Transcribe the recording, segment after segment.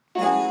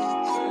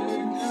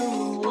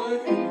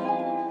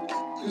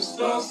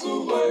Gotta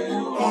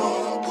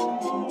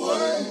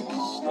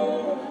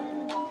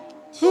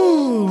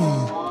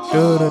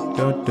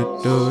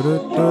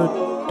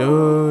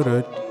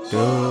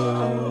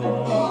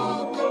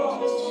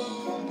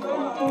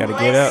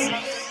get up.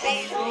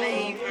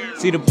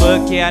 See the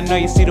book, yeah, I know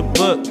you see the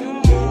book.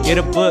 Yeah,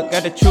 the book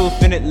got the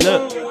truth in it,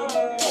 look.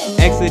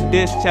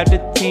 Exodus chapter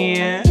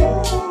 10.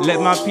 Let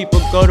my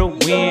people go to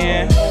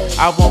win.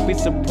 I won't be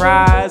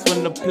surprised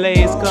when the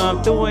plays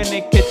come through and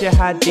they catch you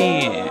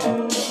hiding.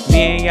 Me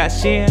and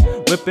Yashin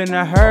whipping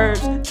the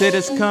herbs till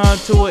this come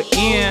to an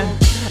end.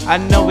 I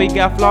know we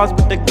got flaws,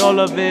 but the goal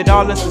of it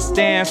all is to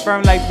stand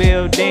firm like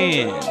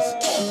buildings.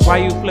 Why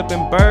you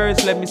flipping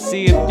birds? Let me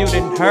see if you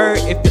didn't heard,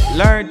 if you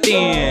learned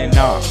then.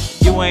 No,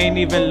 you ain't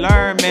even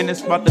learned, man.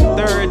 It's about the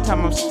third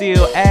time I'm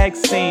still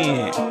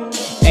asking.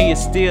 And you're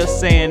still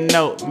saying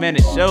no, man,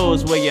 it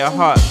shows where your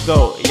heart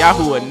go.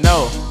 Yahoo would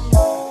know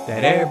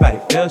that everybody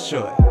fell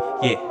short.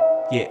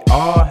 Yeah,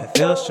 all have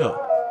fell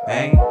short,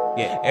 man.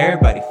 Yeah,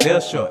 everybody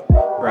fell short,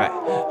 right?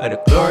 Of the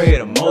glory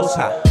of the Most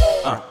High.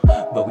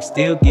 But we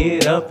still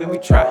get up and we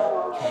try.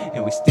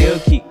 And we still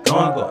keep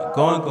going.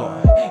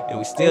 And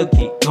we still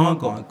keep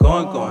going.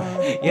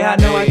 Yeah, I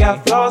know I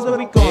got flaws, but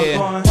we going.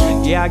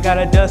 Yeah, I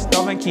gotta dust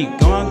off and keep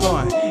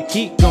going.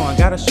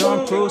 Gotta show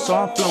and prove, so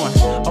I'm flowing.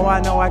 Oh,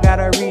 I know I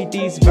gotta read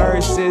these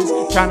verses,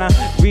 tryna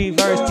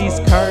reverse these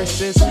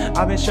curses.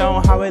 I've been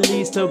shown how it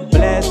leads to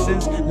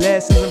blessings,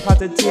 lessons and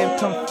positive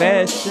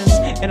confessions.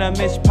 In a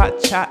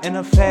mishpat chat and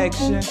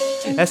affection.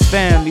 That's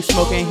family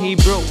smoking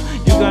Hebrew.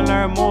 You gonna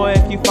learn more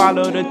if you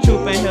follow the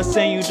truth, and he'll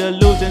send you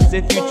delusions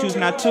if you choose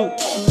not to.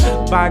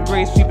 By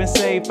grace we've been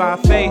saved by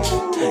faith.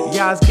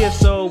 Y'all's gift,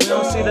 so we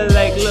don't see the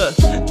lake. Look,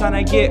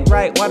 tryna get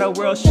right while the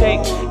world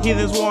shake.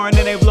 Heathens warring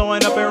and they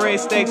blowing up and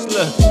raise stakes.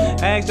 Look,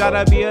 I asked y'all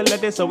to be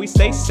elected so we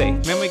stay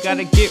safe. Man, we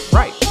gotta get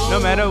right, no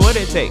matter what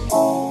it takes.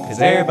 Cause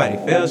everybody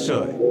fell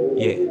short,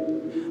 yeah.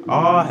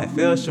 All have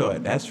fell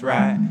short, that's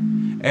right.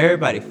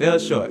 Everybody fell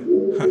short, of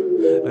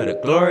the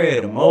glory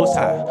of the Most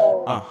High.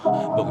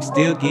 But we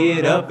still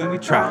get up and we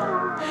try.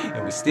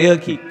 And we still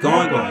keep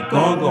going.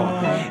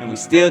 And we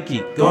still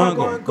keep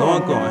going.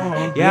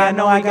 Yeah, I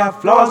know I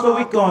got flaws, but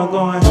we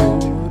going.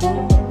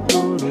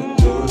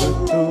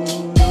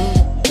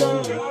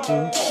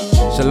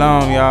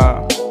 Shalom,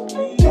 y'all.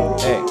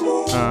 Hey,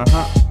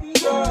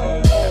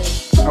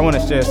 I want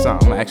to share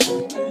something,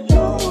 actually.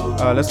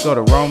 Let's go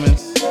to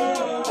Romans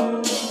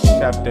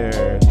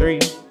chapter 3,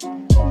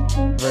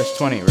 verse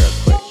 20 real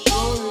quick.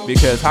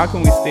 Because how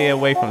can we stay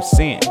away from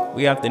sin?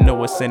 We have to know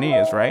what sin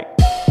is, right?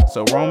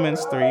 So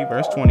Romans 3,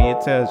 verse 20,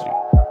 it tells you,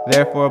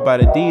 therefore by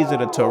the deeds of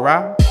the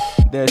Torah,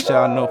 there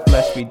shall no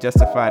flesh be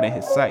justified in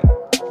his sight.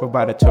 For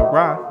by the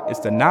Torah is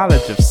the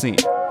knowledge of sin.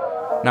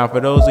 Now for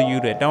those of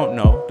you that don't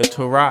know, the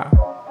Torah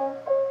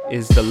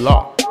is the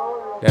law.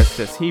 That's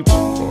just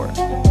Hebrew for it.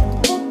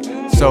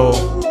 So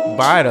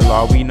by the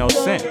law, we know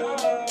sin.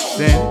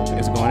 Sin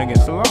is going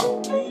against the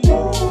law.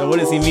 So what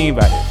does he mean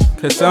by this?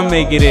 Because some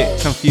may get it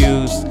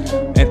confused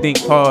and think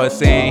Paul is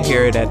saying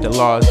here that the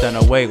law is done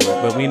away with,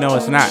 but we know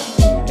it's not.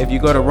 If you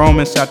go to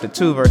Romans chapter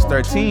 2, verse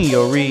 13,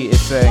 you'll read it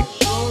say,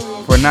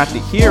 for not the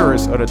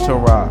hearers of the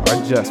Torah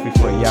are just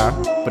before Yah,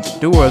 but the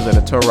doers of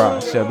the Torah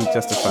shall be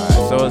justified.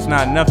 So it's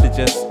not enough to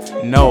just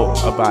know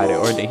about it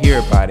or to hear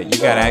about it. You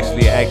got to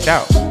actually act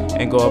out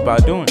and go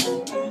about doing it.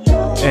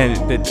 And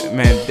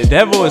the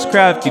devil is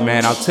crafty,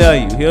 man. I'll tell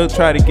you. He'll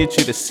try to get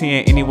you to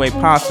sin any way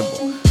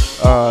possible.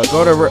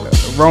 Go to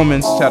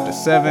Romans chapter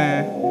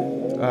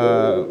 7,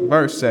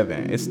 verse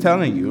 7. It's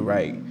telling you,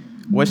 right?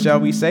 What shall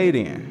we say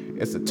then?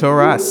 Is the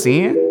Torah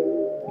sin?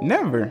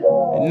 Never.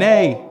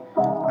 Nay,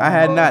 I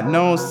had not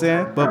known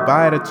sin but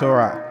by the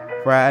Torah.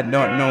 For I had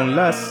not known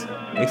lust,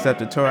 except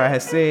the Torah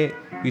has said,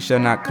 you shall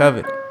not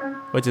covet,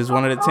 which is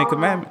one of the 10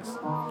 commandments.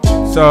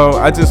 So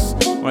I just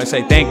want to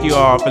say thank you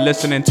all for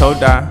listening,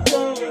 Todah.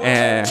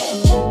 And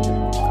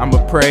I'm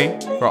going to pray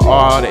for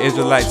all the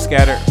Israelites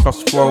scattered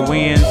across the 4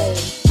 winds.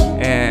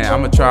 And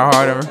I'm going to try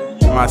harder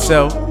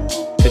myself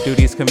to do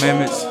these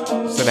commandments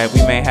so that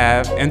we may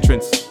have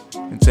entrance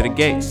into the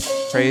gates.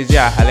 Praise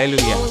Yah.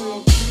 Hallelujah.